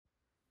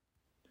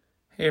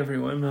Hey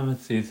everyone, I'm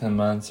Ethan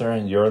Monster,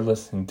 and you're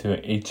listening to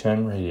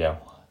HN Radio.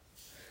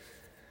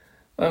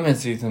 I'm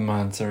Ethan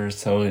Monster,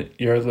 so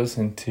you're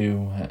listening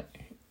to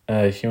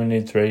Human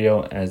Needs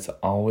Radio as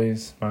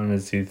always. My name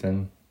is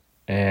Ethan,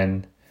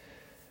 and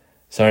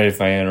sorry if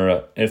I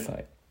interrupt, if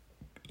I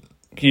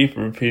keep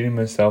repeating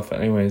myself.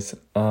 Anyways,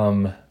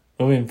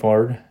 moving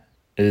forward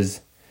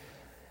is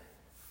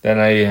that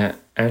I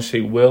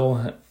actually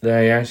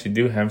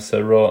do have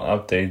several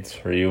updates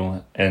for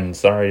you, and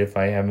sorry if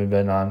I haven't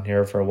been on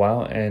here for a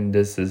while, and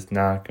this is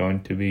not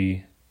going to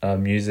be a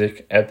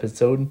music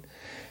episode,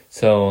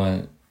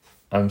 so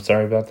I'm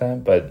sorry about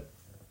that, but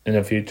in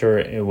the future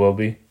it will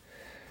be.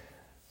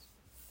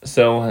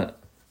 So,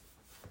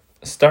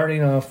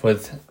 starting off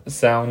with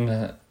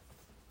Sound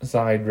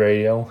Side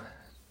Radio,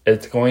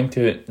 that's going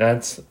to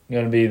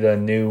be the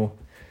new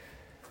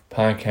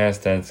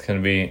podcast that's going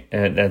to be,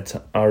 that's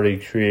already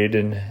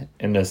created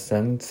in a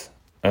sense.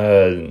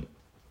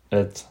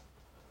 It's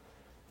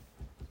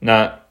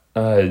not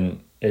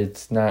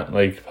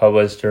like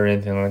published or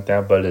anything like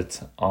that, but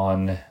it's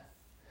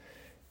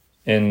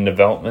in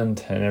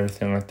development and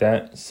everything like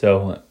that.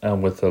 So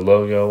with the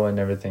logo and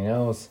everything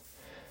else,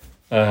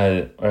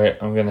 I'm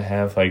gonna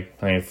have like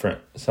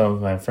some of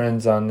my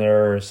friends on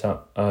there, or some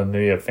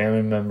maybe a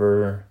family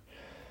member,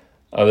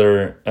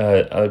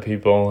 other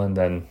people,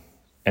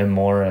 and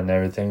more and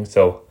everything.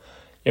 So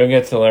you'll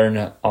get to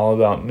learn all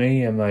about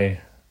me and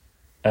my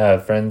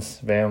friends,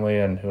 family,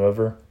 and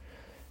whoever,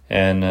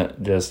 and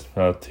just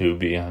about to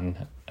be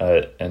on,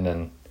 and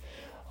then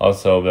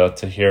also about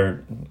to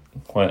hear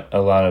a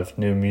lot of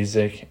new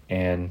music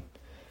and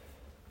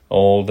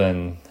old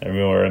and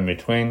everywhere in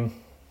between.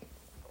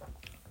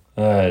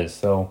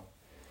 So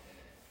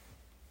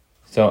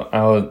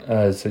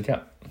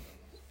yeah,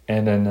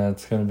 and then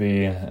that's gonna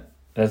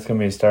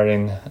be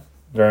starting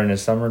during the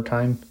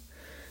summertime.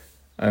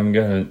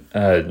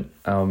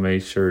 I'll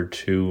make sure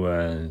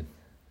to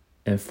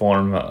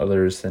inform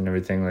others and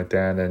everything like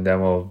that, and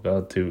then we'll be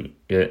able to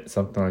get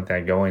something like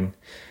that going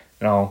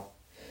and all.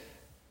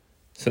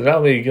 So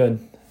that'll be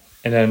good.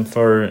 And then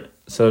the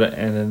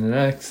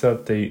next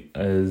update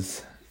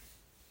is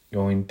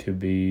going to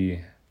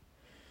be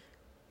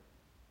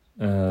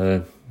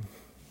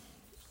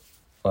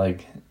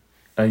like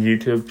a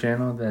YouTube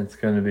channel. That's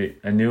going to be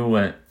a new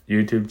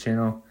YouTube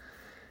channel.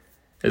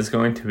 It's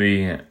going to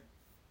be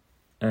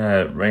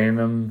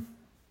random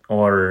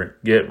or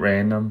get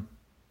random.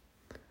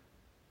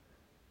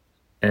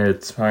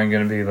 It's probably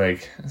going to be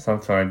like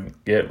something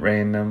like Get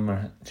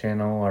Random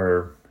channel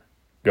or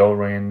Go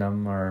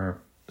Random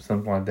or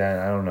something like that.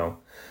 I don't know.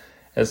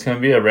 It's going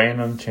to be a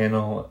random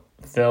channel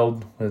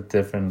filled with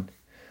different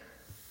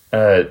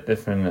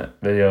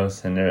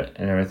videos and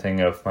everything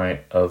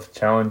of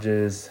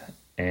challenges,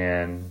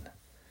 and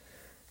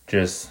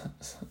just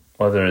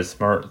whether it's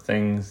smart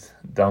things,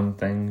 dumb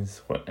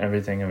things,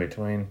 everything in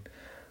between,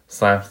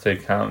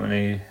 slapstick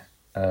comedy,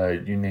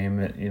 you name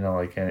it,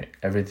 like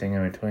everything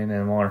in between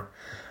and more.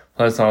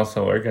 Plus,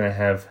 also we're gonna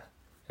have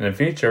in the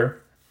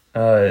future,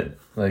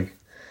 like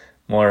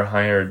more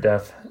higher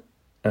def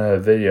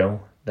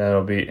video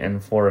that'll be in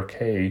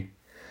 4K,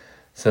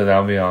 so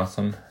that'll be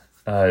awesome.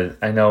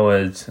 I know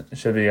it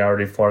should be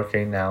already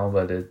 4K now,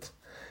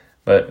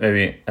 but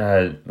maybe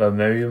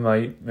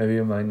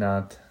you might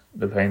not,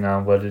 depending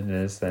on what it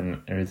is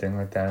and everything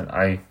like that.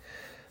 I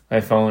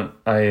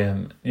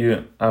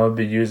would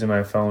be using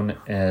my phone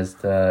as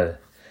the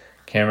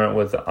camera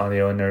with the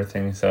audio and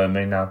everything, so it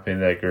may not be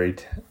that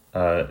great,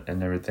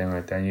 and everything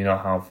like that. You know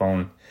how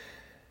phone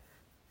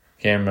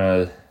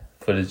camera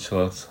footage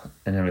looks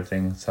and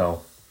everything,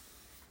 so.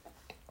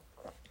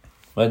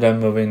 But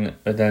then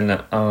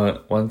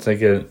once I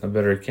get a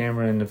better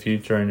camera in the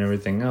future and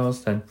everything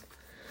else, then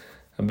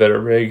a better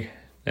rig,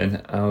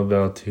 then I'll be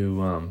able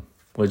to,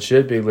 which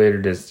should be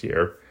later this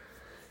year,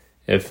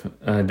 if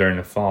during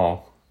the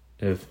fall,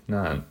 if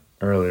not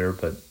earlier,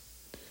 but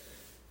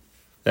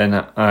then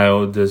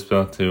I'll be able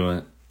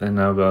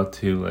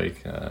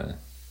to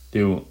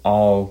do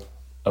all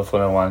of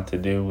what I want to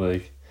do,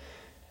 and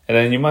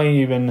then you might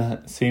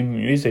even see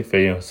music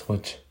videos,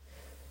 which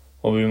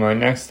will be my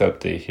next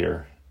update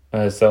here.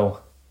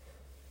 So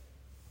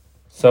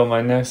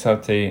my next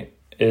update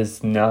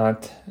is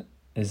not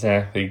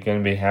exactly going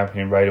to be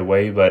happening right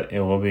away, but it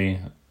will be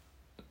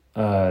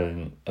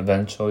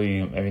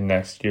eventually, maybe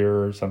next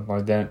year or something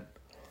like that.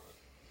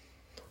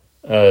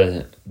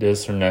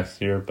 This or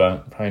next year,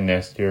 but probably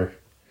next year.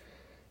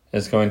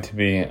 It's going to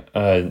be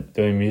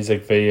doing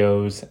music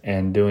videos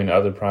and doing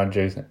other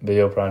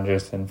video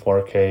projects in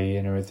 4K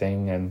and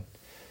everything, and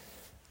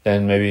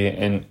then maybe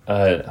in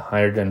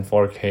higher than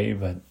 4K,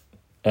 but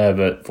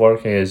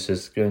 4K is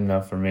just good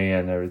enough for me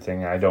and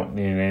everything. I don't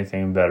need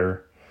anything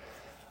better.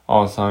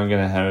 Also,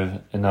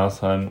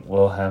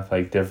 we'll have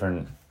like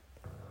different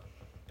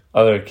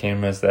other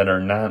cameras that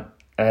are not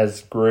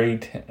as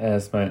great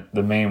as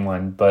the main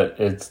one, but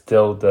it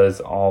still does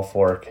all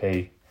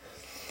 4K.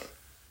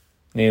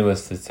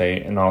 Needless to say,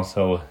 and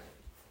also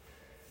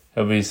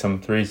there'll be some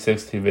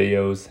 360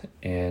 videos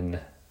and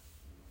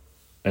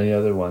any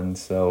other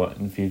ones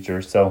in the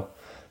future. So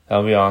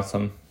that'll be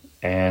awesome.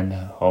 And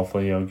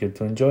hopefully you'll get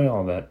to enjoy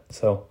all that.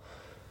 So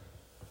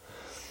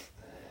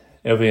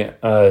it'll be,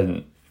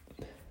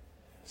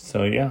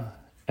 so yeah.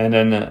 And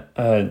then,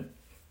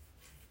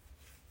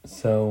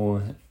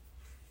 so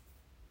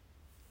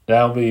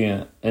that'll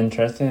be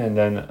interesting. And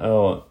then,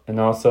 and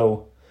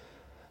also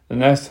the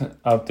next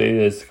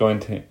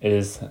update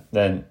is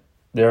that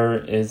there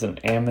is an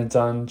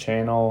Amazon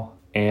channel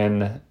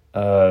and,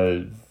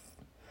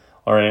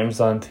 or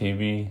Amazon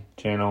TV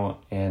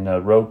channel and a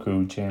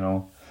Roku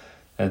channel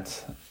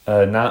that's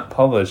not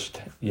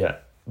published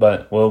yet,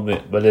 but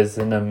it's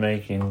in the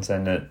makings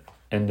and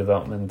in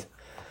development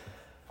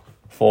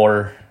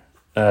for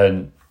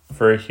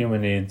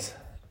Human Needs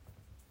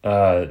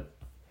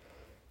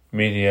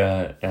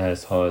media,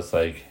 as well as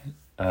like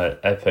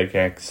Epic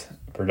X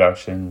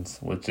Productions,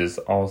 which is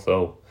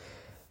also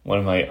one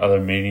of my other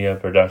media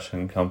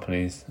production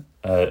companies,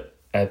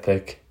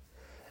 Epic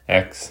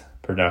X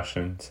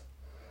Productions.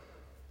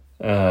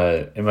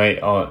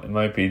 It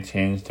might be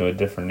changed to a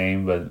different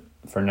name, but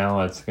for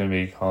now it's going to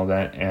be called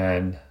that.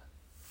 And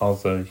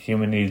also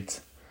Human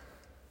Needs,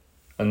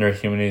 under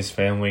Human Needs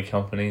family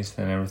companies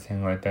and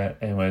everything like that.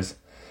 Anyways,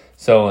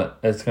 so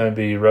it's going to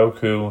be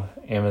Roku,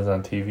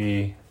 Amazon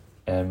TV,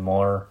 and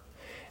more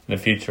in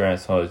the future,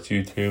 as well as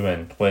YouTube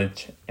and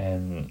Twitch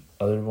and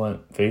other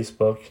one,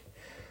 Facebook,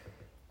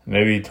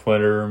 maybe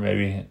Twitter,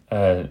 maybe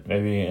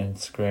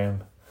Instagram,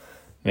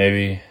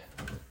 maybe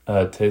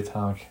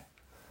TikTok,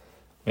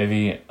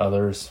 maybe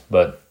others,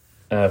 but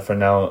for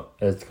now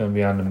it's going to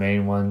be on the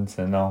main ones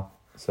and all.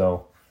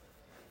 So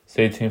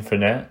stay tuned for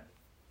that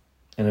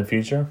in the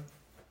future.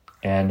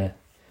 And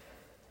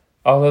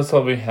all this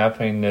will be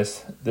happening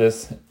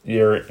this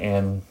year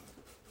and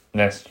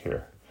next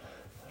year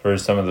for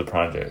some of the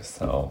projects.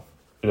 So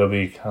it'll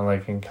be kind of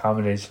like in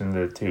combination of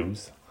the two.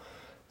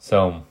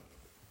 So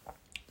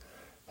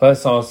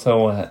plus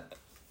also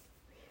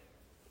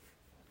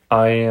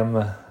I am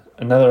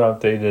another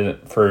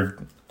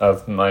update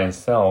of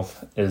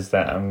myself is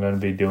that I'm going to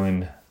be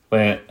doing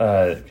kind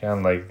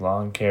of like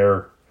lawn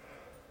care,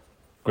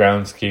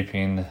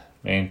 groundskeeping,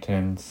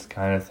 maintenance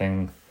kind of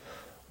thing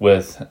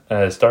with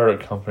a startup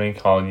company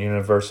called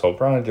Universal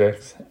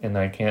Projects, and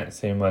I can't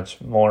say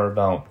much more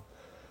about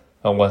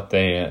what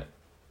they,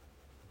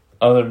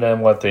 other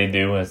than what they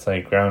do. It's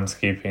like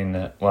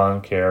groundskeeping,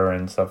 lawn care,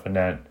 and stuff like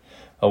that.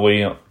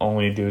 We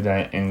only do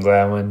that in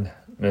Gladwin,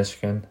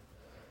 Michigan.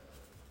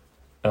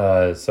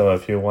 So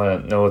if you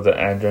want to know the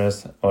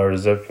address or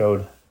zip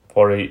code,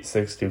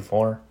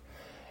 48624,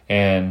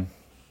 and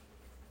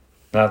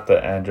not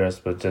the address,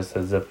 but just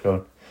the zip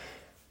code,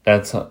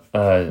 that's,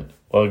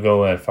 we'll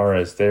go as far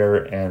as there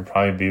and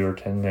probably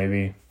Beaverton,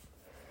 maybe.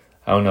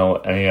 I don't know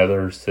any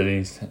other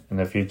cities in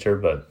the future,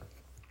 but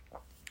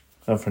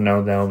for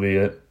now, that'll be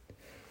it.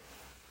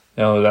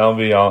 That'll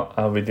be all.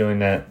 I'll be doing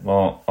that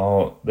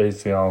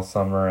basically all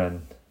summer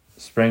and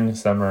spring,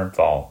 summer, and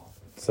fall.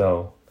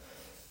 So,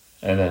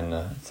 and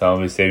then so I'll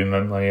be saving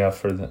my money up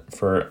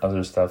for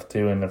other stuff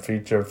too in the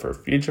future, for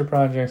future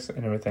projects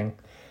and everything,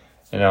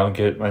 and I'll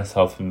get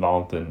myself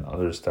involved in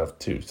other stuff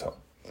too.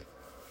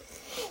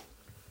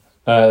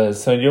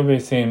 So you'll be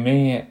seeing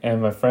me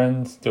and my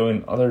friends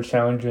doing other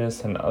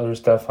challenges and other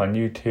stuff on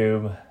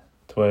YouTube,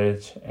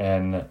 Twitch,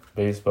 and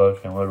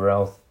Facebook, and whatever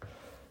else.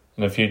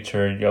 In the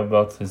future, you'll be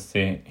able to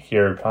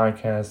hear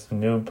podcasts,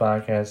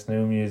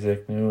 new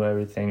music, new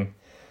everything.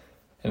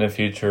 In the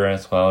future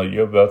as well,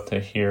 you'll be able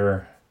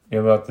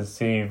to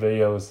see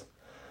videos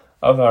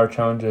of our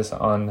challenges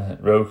on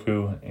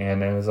Roku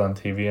and Amazon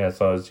TV,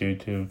 as well as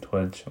YouTube,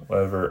 Twitch,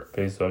 whatever,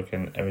 Facebook,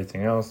 and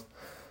everything else,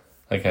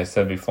 like I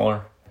said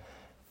before.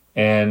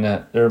 And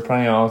there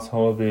probably also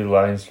will be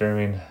live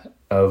streaming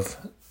of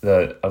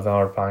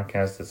our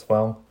podcast as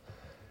well,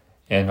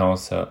 and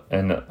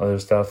other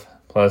stuff.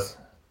 Plus,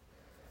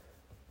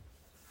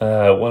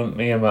 one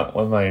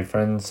of my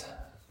friends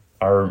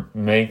are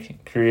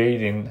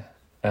creating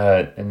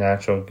an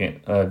actual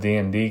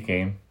D&D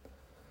game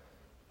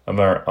of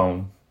our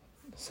own,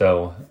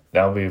 so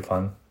that'll be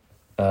fun.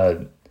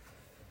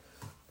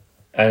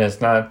 And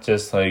it's not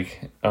just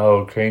like,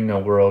 creating a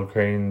world,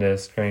 creating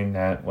this, creating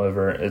that,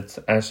 whatever. It's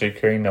actually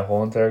creating the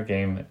whole entire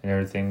game and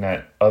everything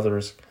that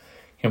others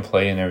can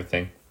play and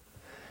everything.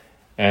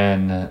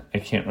 And I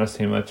can't really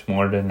say much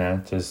more than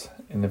that, just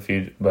in the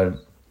future,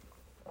 but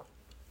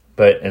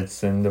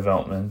it's in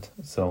development.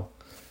 So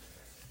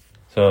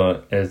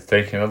it's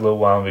taking a little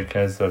while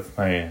because of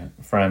my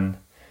friend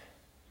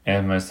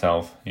and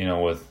myself,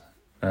 with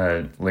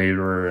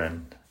labor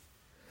and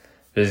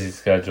busy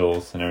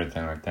schedules and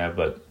everything like that,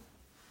 but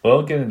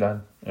we'll get it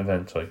done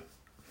eventually.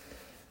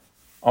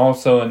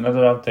 Also,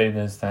 another update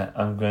is that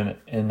I'm going to,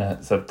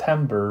 in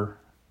September,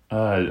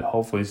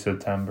 hopefully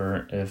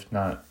September, if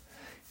not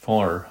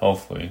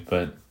hopefully,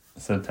 but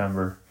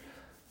September,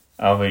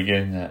 I'll be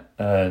getting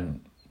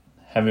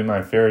having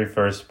my very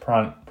first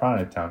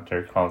product out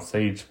there called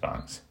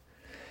SageBox.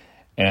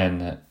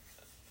 And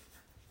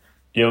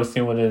you'll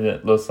see what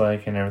it looks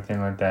like and everything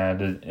like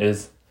that. It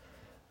is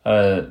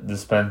a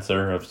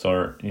dispenser of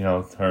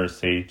her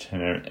sage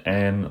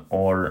and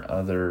or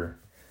other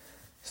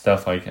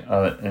stuff like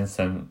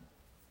instant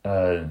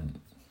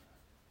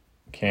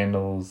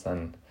candles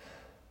and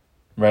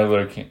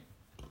regular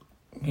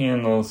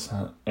candles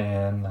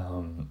and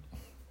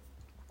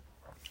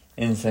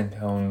instant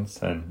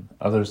cones and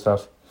other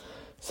stuff.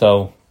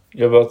 So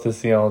you're about to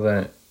see all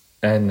that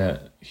and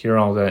hear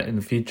all that in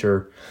the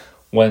future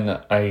when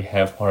I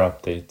have more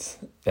updates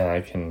that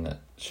I can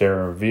share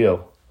and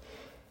reveal,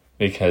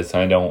 because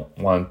I don't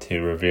want to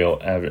reveal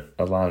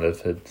a lot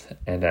of it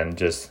and then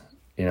just,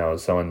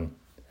 someone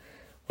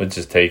would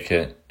just take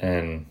it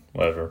and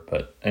whatever.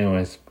 But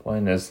anyways,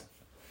 point is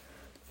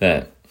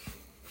that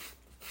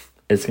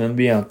it's going to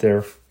be out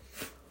there.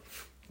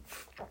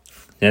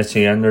 It's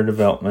under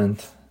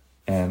development,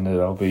 and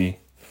it'll be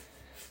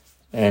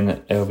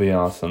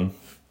awesome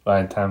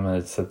by the time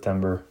it's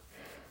September.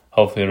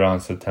 Hopefully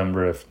around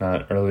September, if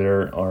not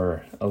earlier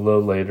or a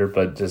little later,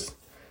 but just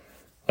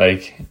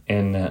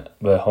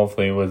but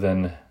hopefully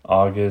within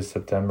August,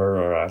 September,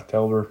 or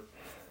October,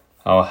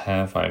 I'll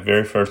have my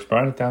very first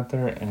product out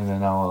there, and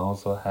then I'll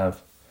also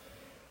have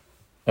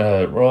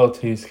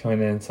royalties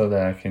coming in so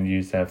that I can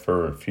use that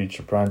for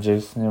future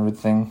projects and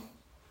everything.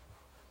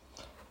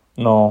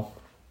 No.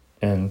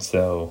 And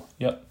so,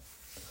 yep.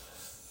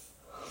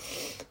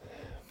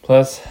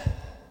 Plus,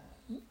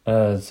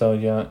 and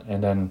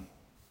then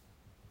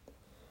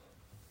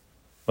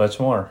much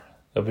more.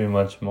 There'll be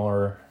much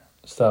more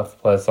stuff.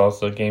 Plus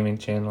also gaming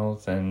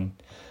channels and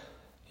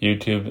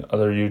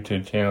other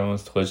YouTube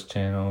channels, Twitch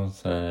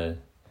channels,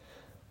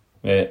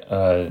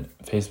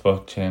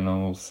 Facebook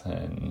channels,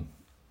 and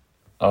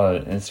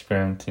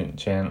Instagram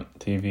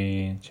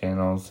TV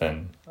channels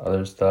and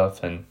other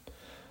stuff, and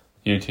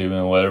YouTube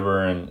and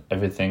whatever and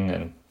everything,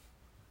 and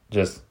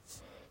just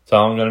so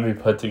I'm gonna be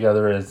put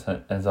together as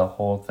a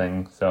whole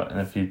thing. So in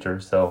the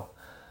future, so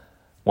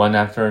one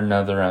after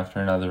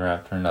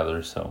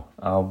another. So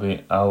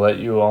I'll let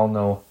you all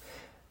know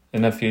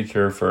in the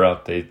future for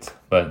updates.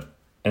 But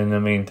in the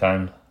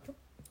meantime,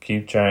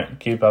 keep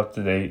up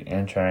to date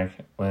and track.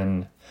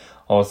 When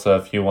also,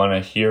 if you want to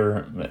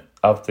hear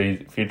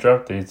future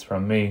updates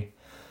from me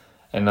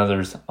and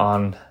others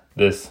on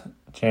this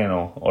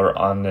channel or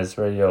on this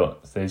radio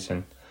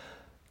station,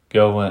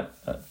 go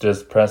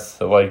just press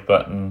the like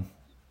button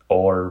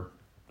or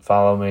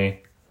follow me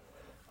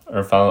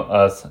or follow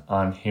us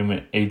on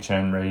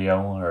HN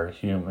Radio or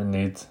Human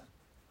Needs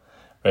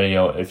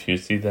Radio if you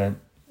see that,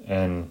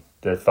 and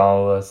to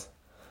follow us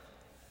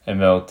and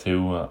be able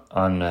to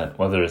on that,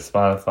 whether it's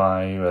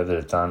Spotify, whether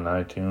it's on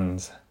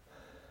iTunes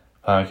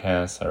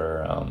Podcasts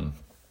or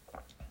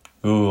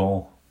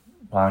Google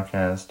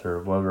Podcast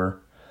or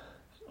whatever,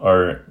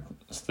 or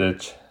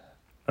Stitcher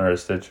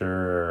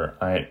or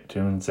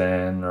iTunes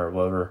or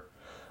whatever,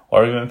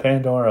 or even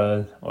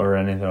Pandora or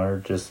anything, or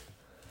just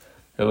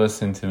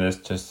listen to this.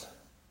 Just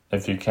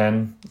if you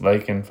can,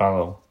 like and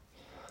follow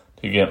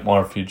to get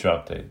more future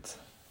updates.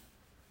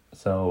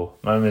 So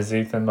my name is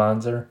Ethan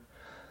Bonzer,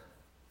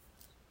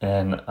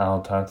 and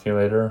I'll talk to you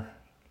later.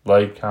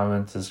 Like,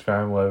 comment,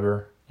 subscribe,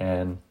 whatever,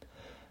 and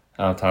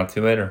I'll talk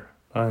to you later.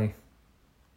 Bye.